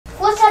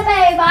What's up,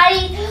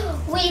 everybody?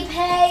 We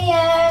play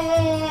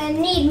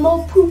Need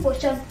More Poop or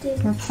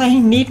something. We're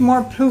playing Need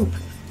More Poop.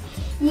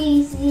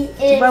 It's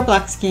a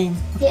Roblox game,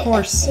 of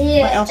course.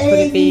 What else would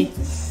it be?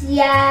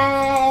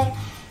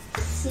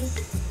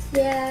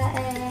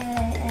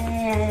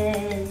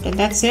 And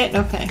that's it?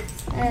 Okay.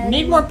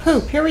 Need more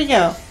poop. Here we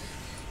go.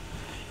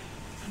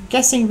 I'm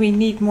guessing we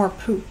need more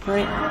poop,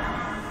 right?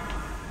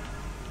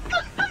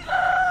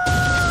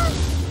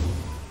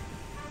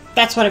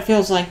 That's what it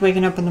feels like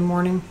waking up in the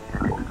morning.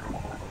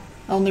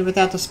 Only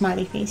without the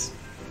smiley face.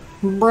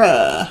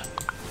 Bruh.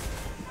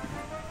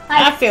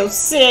 I feel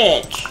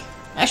sick.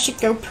 I should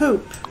go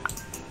poop.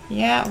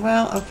 Yeah,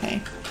 well,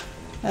 okay.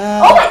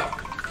 Oh my!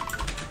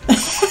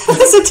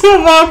 There's a 2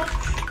 of them.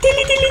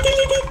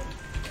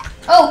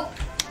 Oh,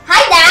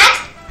 hi,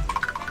 Dad.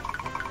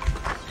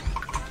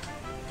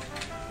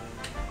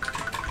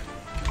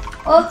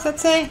 Oh. What's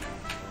that say?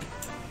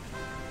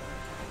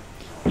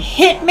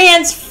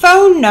 Hitman's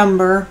phone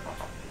number.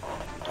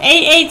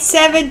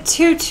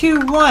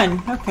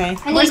 887221. Okay.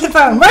 Where's the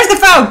phone? Where's the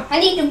phone? I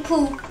need to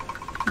poop.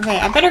 Okay,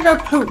 I better go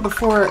poop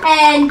before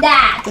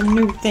the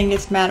new thing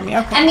gets mad at me.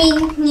 Okay. I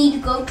mean, need to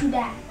go to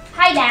Dad.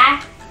 Hi,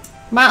 Dad.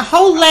 My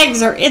whole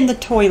legs are in the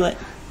toilet.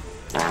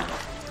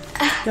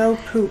 Go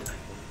poop.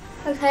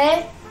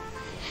 Okay.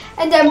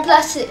 And then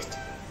plus it.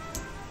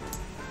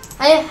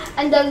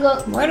 And then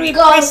go. Where do we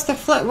press the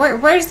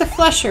where's the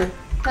flusher?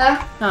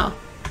 Huh? Oh.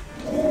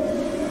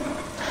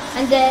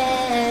 And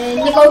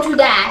then you go to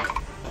Dad.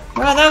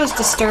 Well, that was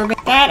disturbing.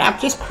 Dad,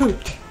 I've just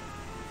pooped.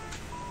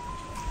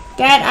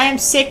 Dad, I am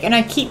sick and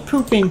I keep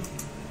pooping.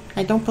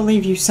 I don't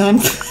believe you, son.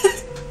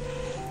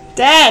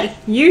 Dad,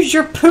 use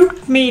your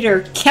poop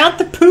meter. Count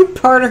the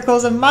poop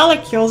particles and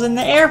molecules in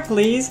the air,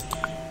 please.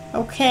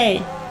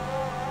 Okay.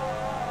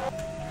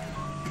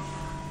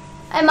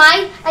 And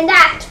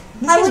that.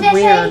 This is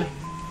weird.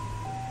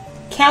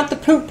 Count the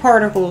poop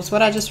particles,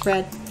 what I just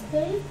read.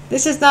 Okay.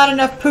 This is not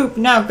enough poop.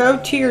 Now go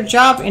to your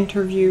job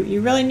interview.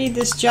 You really need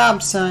this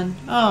job, son.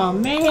 Oh,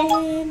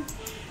 man.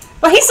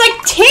 Well, he's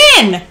like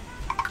 10!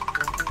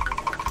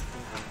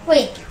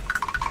 Wait.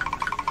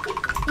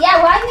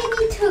 Yeah, why do we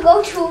need to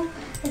go to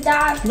the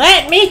Dad?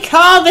 Let me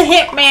call the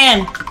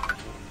hitman.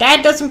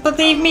 Dad doesn't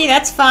believe me.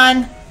 That's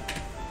fine.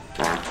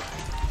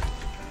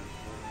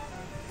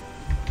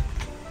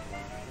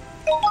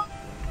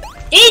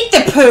 Eat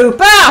the poop!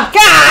 Oh,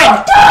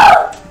 God!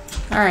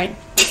 Alright.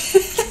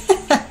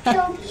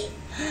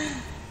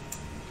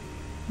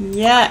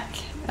 Yuck.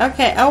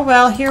 Okay, oh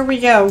well, here we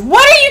go.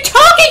 What are you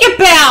talking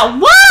about?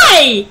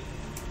 Why?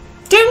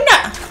 Do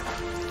not...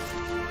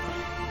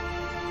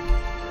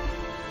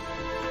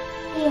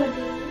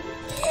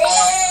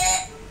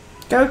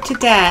 Go to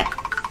Dad.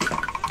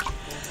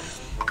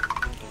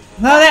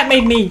 Well, that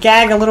made me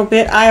gag a little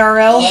bit,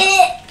 IRL.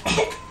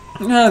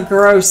 Oh,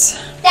 gross.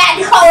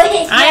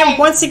 I am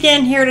once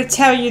again here to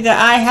tell you that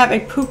I have a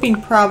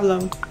pooping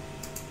problem.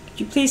 Could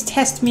you please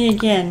test me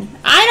again?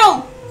 I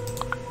don't...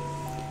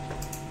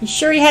 You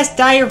sure he has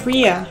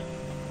diarrhea?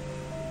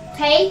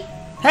 Okay.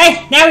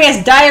 Hey, now he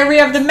has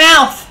diarrhea of the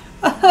mouth.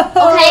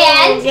 Okay,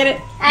 and? Get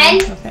it?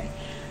 And? Okay.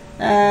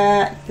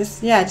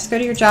 Just go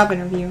to your job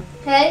interview.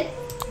 Okay.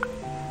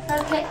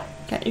 Okay.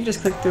 Okay, you just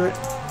click through it.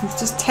 He's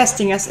just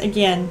testing us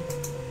again.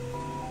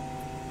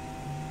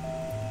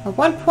 A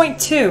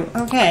 1.2.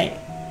 Okay.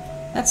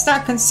 That's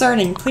not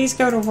concerning. Please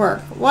go to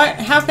work. What?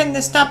 How can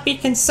this not be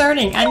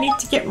concerning? I need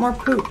to get more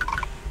poop.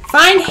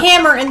 Find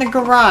hammer in the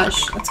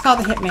garage. Let's call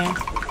the hitman.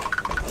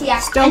 Yeah.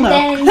 Still and no.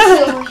 then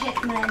you're a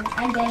hitman.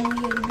 And then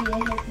you'll be a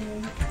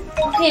hitman.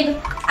 Okay,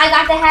 I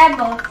got the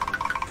hammer.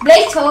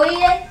 Break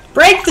toilet.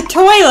 Break the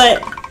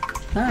toilet.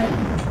 All right.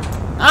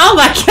 Oh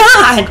my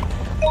God!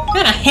 What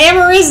kind of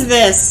hammer is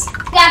this?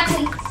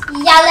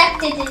 Yeah,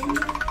 left it in.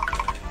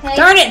 Okay.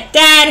 Darn it,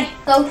 Dad!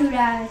 Go to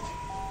Dad.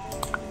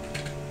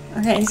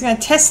 Okay, he's gonna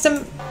test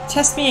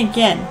me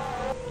again.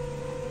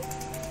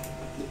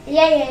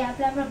 Yeah,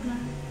 blah, blah, blah.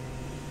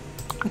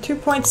 A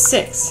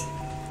 2.6.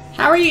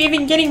 How are you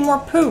even getting more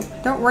poop?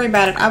 Don't worry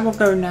about it. I will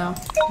go now.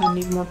 I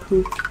need more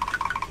poop.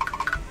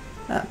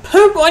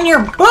 Poop on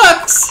your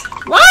books?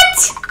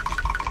 What?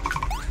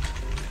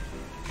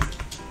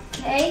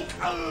 Okay.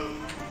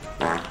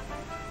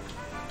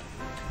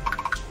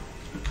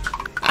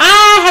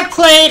 I have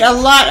played a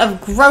lot of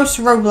gross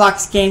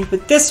Roblox games,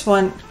 but this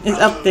one is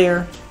up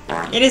there.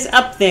 It is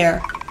up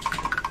there.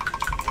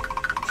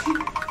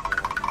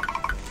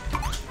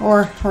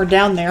 Or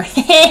down there.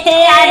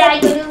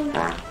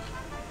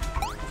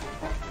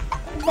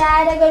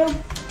 Dad, I gotta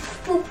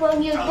poop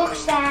on your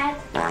books, Dad.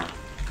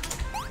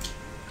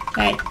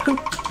 Hey, poop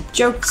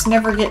jokes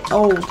never get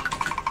old.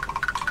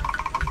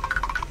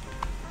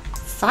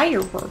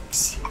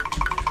 Fireworks.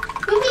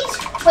 Please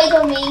wait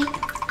on me.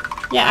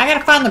 Yeah, I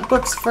gotta find the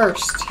books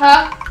first.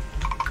 Huh?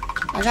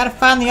 I gotta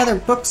find the other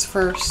books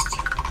first.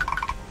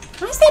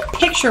 Why's that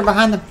picture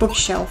behind the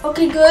bookshelf?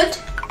 Okay, good.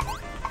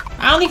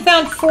 I only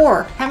found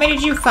 4. How many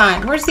did you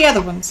find? Where's the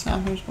other ones? Oh,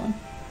 here's one.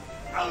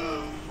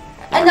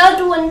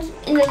 Another one's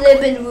in the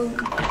living room.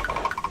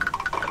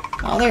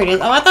 Oh, there it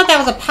is. Oh, I thought that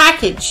was a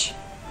package.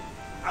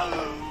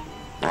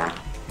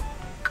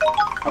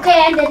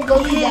 Okay, and then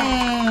go to Ew.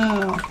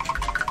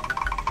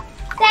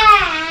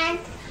 Dad,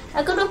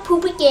 I'm gonna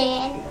poop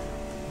again.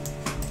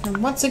 And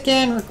once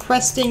again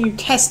requesting you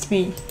test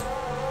me.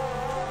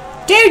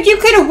 Dude, you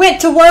could have went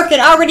to work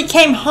and already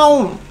came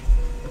home.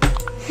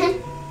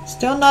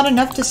 Still not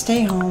enough to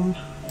stay home.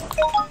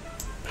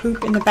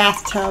 Poop in the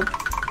bathtub.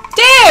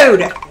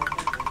 Dude!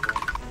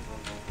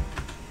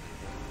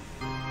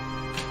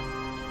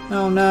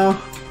 Oh no.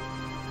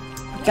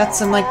 Got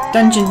some like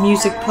dungeon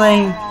music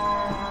playing.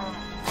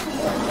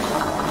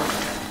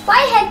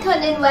 My head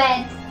turning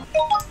red.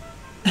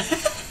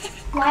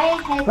 My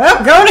head.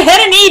 Well, go ahead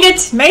and eat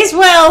it. May as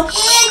well.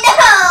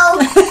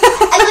 No!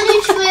 I'm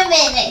gonna swim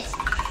in it.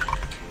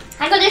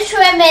 I'm gonna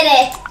swim in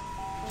it.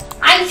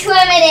 I'm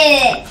swimming in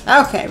it.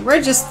 Okay,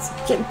 we're just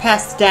getting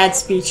past Dad's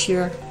speech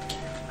here.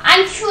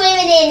 I'm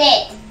swimming in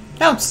it.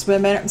 Don't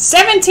swim in it.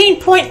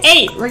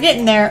 17.8. We're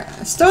getting there.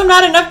 Still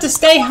not enough to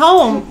stay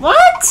home.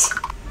 What?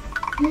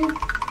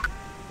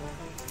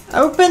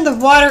 Open the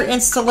water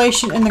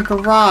installation in the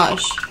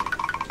garage.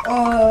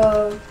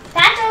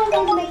 That's how I'm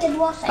going to make it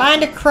water.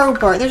 Find a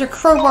crowbar. There's a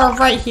crowbar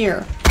right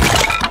here.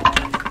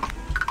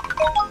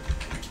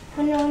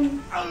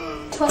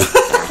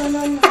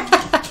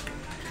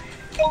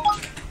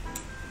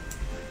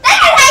 That's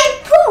how you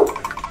poop.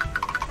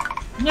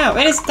 No,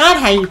 it is not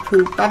how you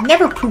poop. I've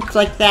never pooped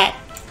like that.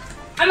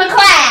 I'm a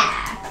crab.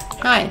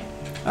 Hi.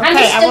 I'm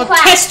Okay, Mr. I will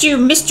Crab. test you,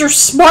 Mr.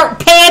 Smart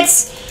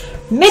Pants.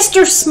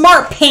 Mr.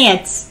 Smart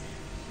Pants.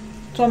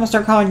 That's what I'm gonna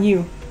start calling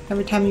you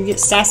every time you get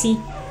sassy.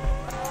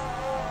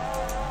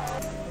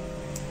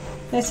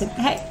 Listen,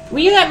 hey, will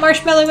you let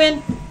Marshmallow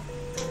in?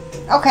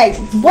 Okay,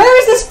 where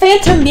is this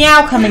phantom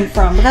meow coming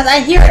from? Because I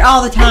hear it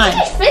all the time.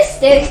 I think it's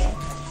fisted.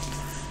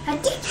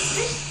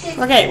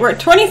 Okay, we're at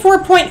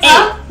 24.8.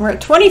 Huh? We're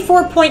at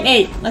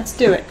 24.8. Let's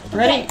do it.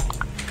 Ready?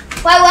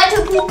 Wait, want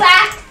to poop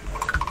back?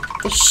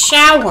 The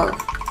shower.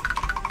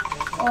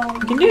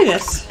 We can do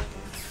this.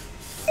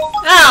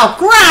 Oh,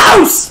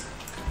 gross!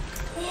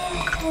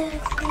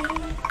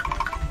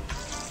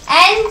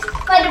 And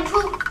for the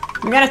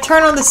poop. We gotta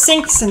turn on the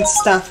sinks and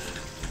stuff.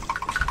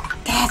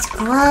 That's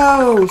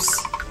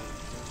gross.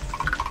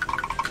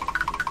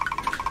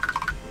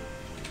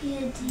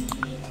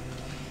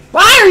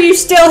 Why are you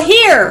still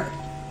here?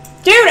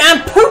 Dude,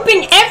 I'm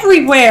pooping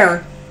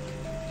everywhere.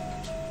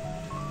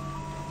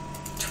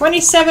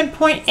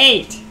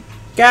 27.8.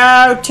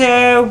 Go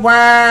to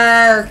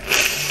work.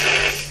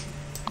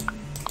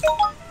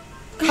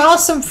 Call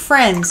some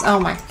friends. Oh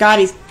my god,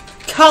 he's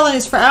calling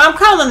his friend. I'm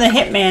calling the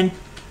hitman.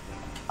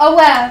 Oh,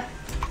 well.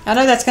 I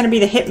know that's going to be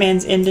the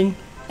hitman's ending.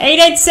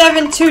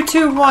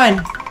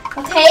 887-221.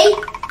 Okay.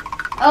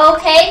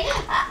 Okay.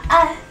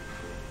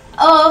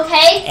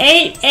 Okay.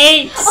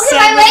 887.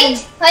 Okay,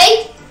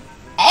 wait.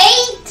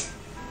 8.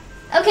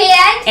 Okay,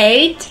 and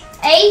 8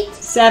 8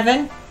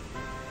 7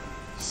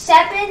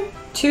 7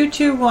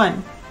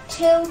 221.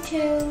 2 2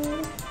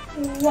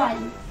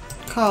 1.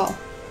 Call.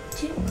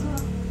 2 call.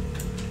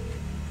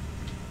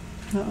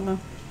 I don't know.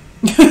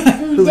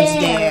 Who's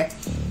there?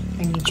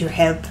 I need your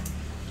help.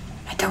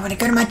 I don't want to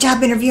go to my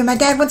job interview. My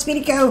dad wants me to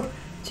go.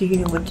 So you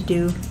know what to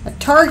do. A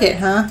target,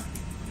 huh?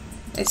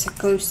 Listen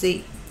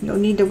closely. You'll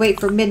need to wait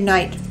for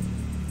midnight.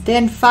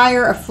 Then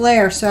fire a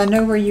flare so I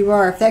know where you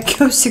are. If that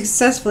goes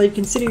successfully,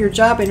 consider your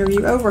job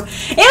interview over.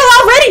 It'll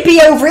already be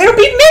over. It'll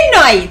be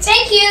midnight.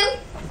 Thank you.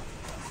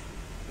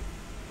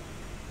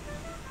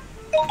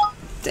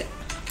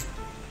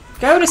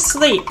 Go to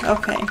sleep.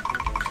 Okay.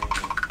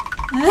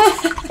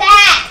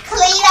 Dad,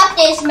 clean up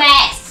this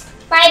mess.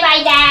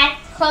 Bye-bye, Dad.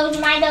 Close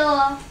my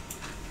door.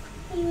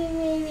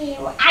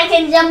 I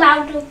can jump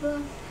out of the...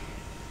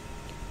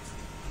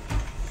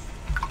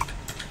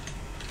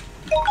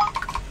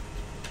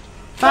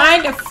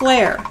 Find a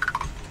flare.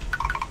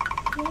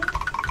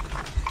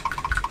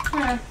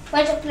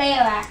 Where's the player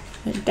at?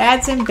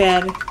 Dad's in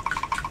bed.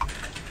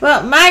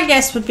 Well, my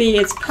guess would be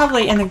it's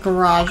probably in the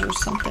garage or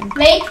something.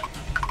 Wait.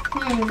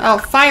 Oh,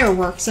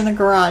 fireworks in the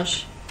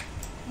garage.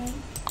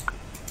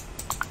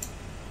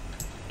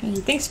 Okay, he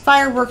thinks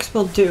fireworks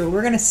will do.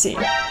 We're gonna see.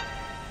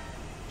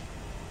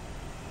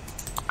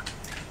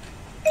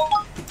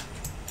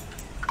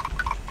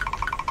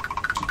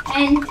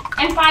 And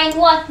find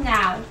what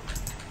now?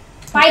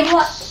 Find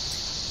what?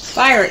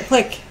 Fire it,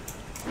 click.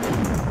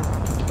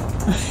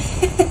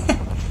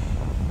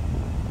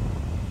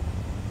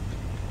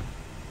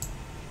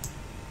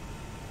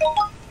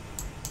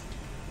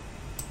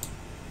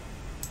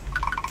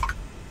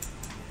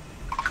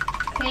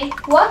 Okay,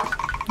 what?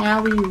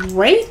 Now we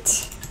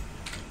wait.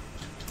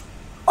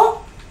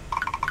 Oh!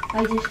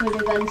 I just heard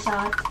a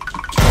gunshot.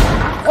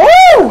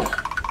 Oh!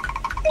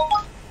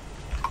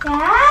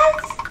 Dad?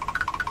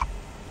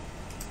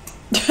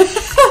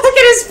 Look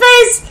at his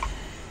face!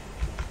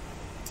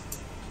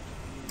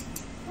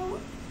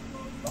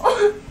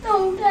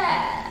 No,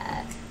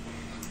 Dad.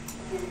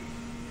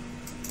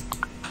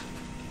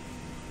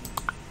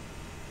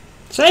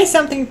 Say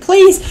something,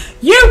 please.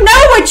 You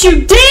know what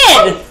you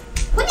did!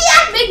 What do you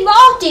have big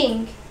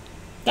mounting?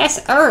 That's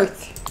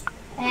Earth.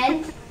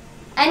 And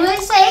what did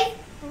you say?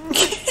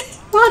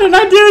 did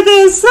I do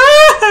this?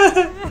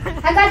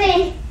 I got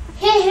a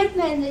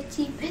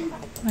humanity.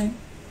 Right.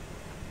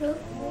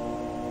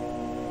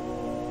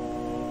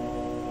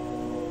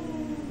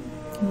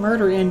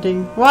 Murder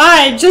ending.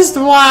 Why? Just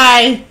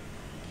why?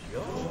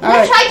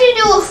 Let's try to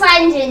do a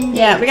friends ending.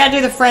 Yeah, we gotta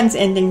do the friends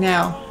ending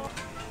now.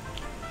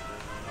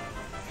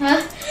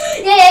 Huh?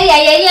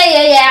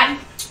 Yeah.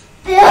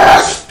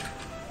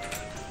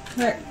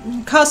 Right.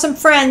 Call some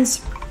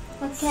friends.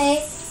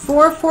 Okay.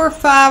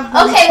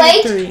 445 Okay,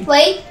 123.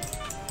 wait.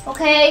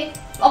 Okay,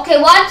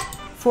 what?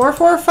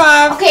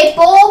 445. Okay,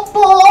 4,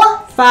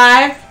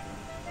 5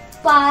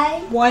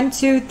 5, 1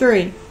 2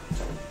 3.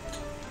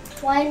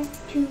 1,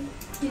 2,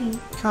 3.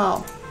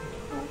 Call.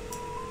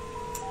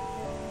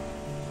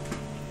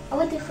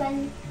 What did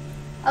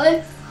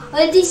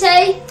he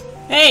say?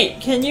 Hey,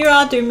 can you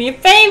all do me a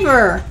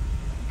favor?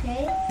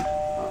 Okay.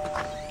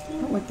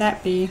 What would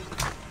that be?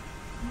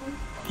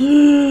 Oh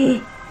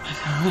my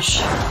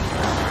gosh.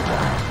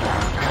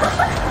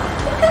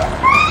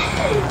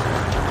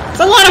 It's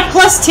a lot of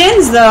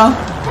 +10s though.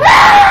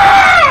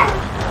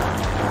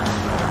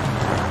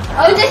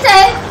 What did he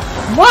say?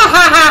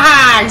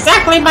 Wahahaha!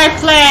 Exactly my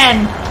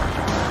plan!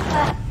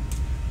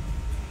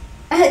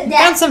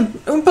 Got some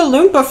Oompa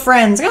Loompa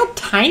friends. Look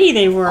how tiny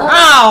they were.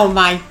 Oh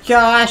my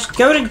gosh.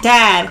 Go to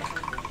Dad.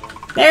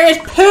 There is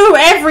poo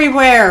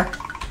everywhere.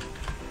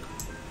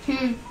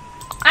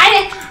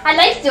 I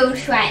like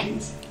those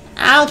friends.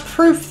 I'll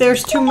proof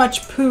there's too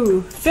much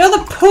poo. Fill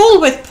the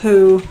pool with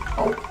poo.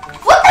 Oh.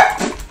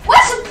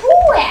 What's the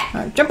pool at?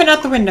 I'm jumping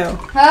out the window.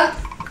 Huh?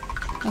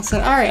 I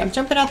said, alright, I'm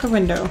jumping out the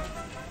window.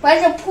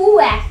 Where's the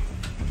pool at?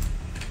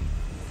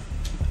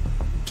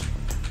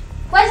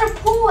 Where's the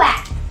pool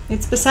at?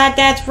 It's beside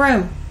Dad's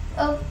room.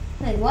 Oh,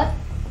 wait, what?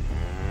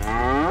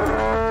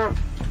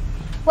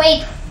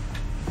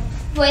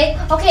 Wait,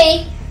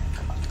 okay.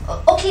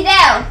 Okay,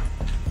 now.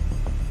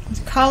 He's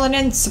calling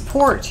in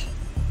support.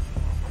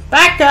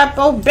 Back up!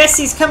 Oh,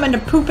 Bessie's coming to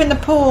poop in the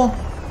pool.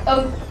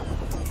 Oh.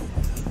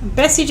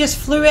 Bessie just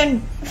flew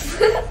in.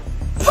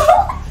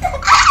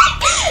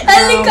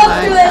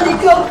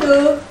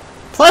 Helicopter.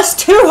 Plus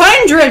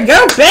 200!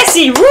 Go,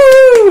 Bessie!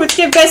 Woo! Let's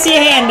give Bessie a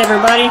hand,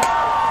 everybody.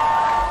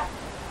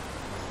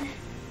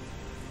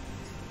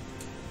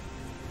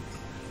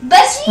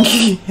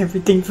 Bessie?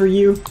 Everything for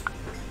you.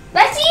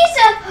 Bessie is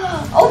the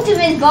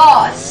ultimate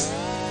boss.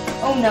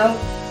 Oh no.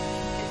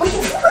 My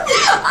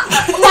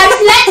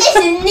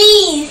planet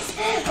needs.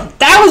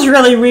 That was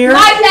really weird.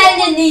 My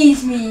planet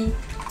needs me.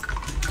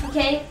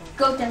 Okay,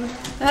 go down.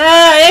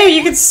 Ew,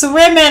 you can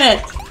swim in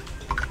it.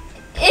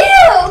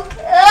 Ew.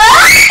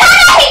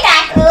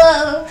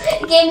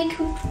 It gave me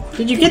poop.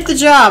 Did you get the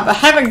job? I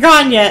haven't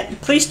gone yet.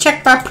 Please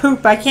check my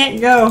poop. I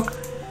can't go.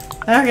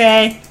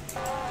 Okay.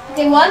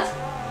 Okay, what?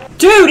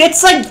 Dude,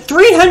 it's like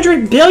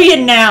 300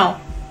 billion now.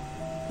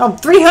 Oh,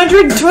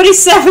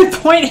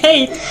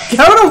 327.8.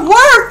 Go to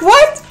work.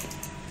 What?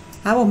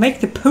 I will make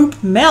the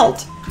poop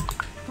melt.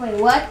 Wait,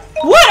 what?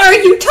 What are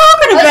you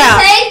talking about? What did you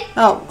say?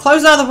 Oh,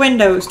 close all the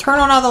windows. Turn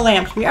on all the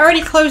lamps. We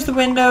already closed the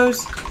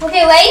windows.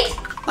 Okay, wait.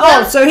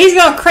 Oh, so he's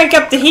gonna crank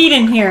up the heat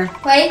in here.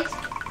 Wait.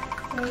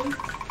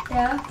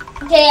 Yeah.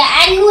 Okay,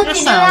 and what to That's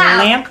do not now? a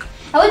lamp.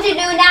 What to do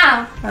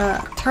now?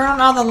 Turn on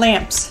all the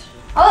lamps.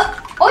 Oh,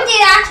 what did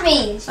that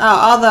mean? Oh,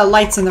 all the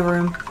lights in the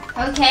room.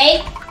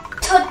 Okay.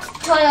 Turn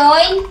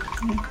on.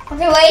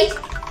 Okay, wait.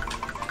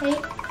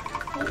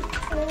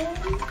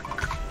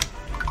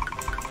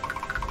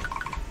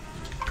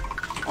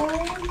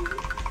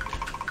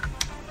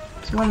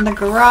 There's one in the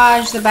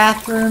garage, the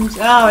bathrooms.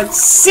 Oh,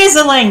 it's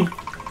sizzling.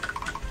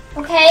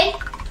 Okay.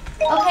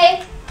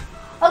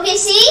 Okay,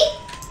 see?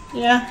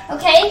 Yeah.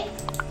 Okay.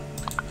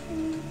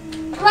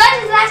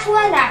 Where's the last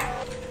one at?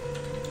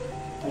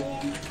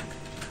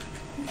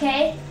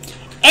 Okay.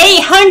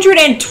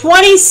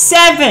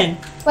 827.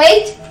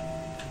 Wait.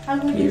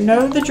 You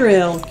know the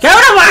drill. Go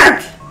to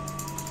work!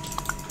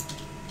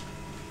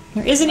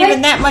 There isn't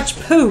even that much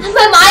poop. My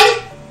mind.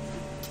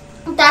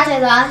 That is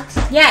that.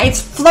 Yeah,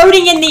 it's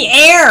floating in the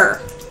air.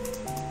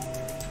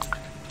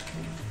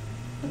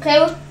 Okay,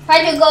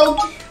 where do you go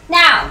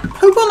now?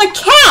 Poop on the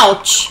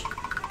couch.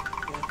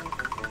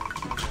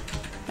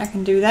 I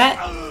can do that.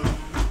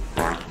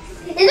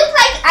 It looks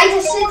like I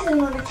just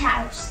sitting on the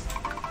couch.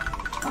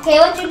 Okay,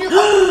 what do you do? No!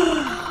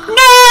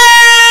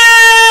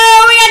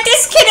 We got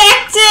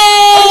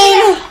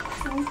disconnected!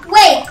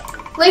 Wait,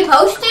 we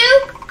supposed to?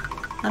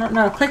 I don't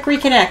know. Click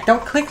reconnect.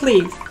 Don't click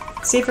leave.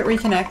 See if it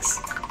reconnects.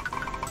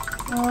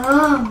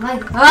 Oh my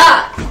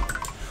god.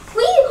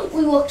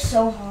 We worked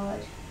so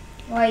hard.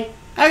 Right.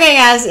 Okay,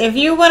 guys. If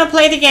you want to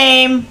play the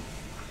game,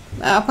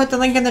 I'll put the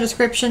link in the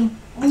description.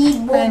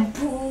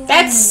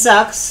 That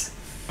sucks.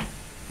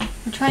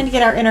 We're trying to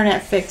get our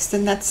internet fixed,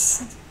 and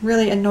that's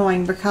really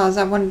annoying because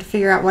I wanted to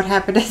figure out what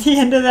happened at the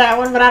end of that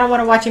one, but I don't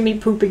want to watch me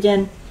poop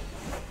again.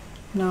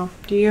 No.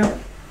 Do you?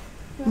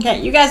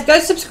 Okay, you guys go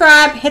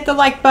subscribe, hit the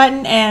like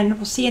button, and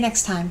we'll see you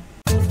next time.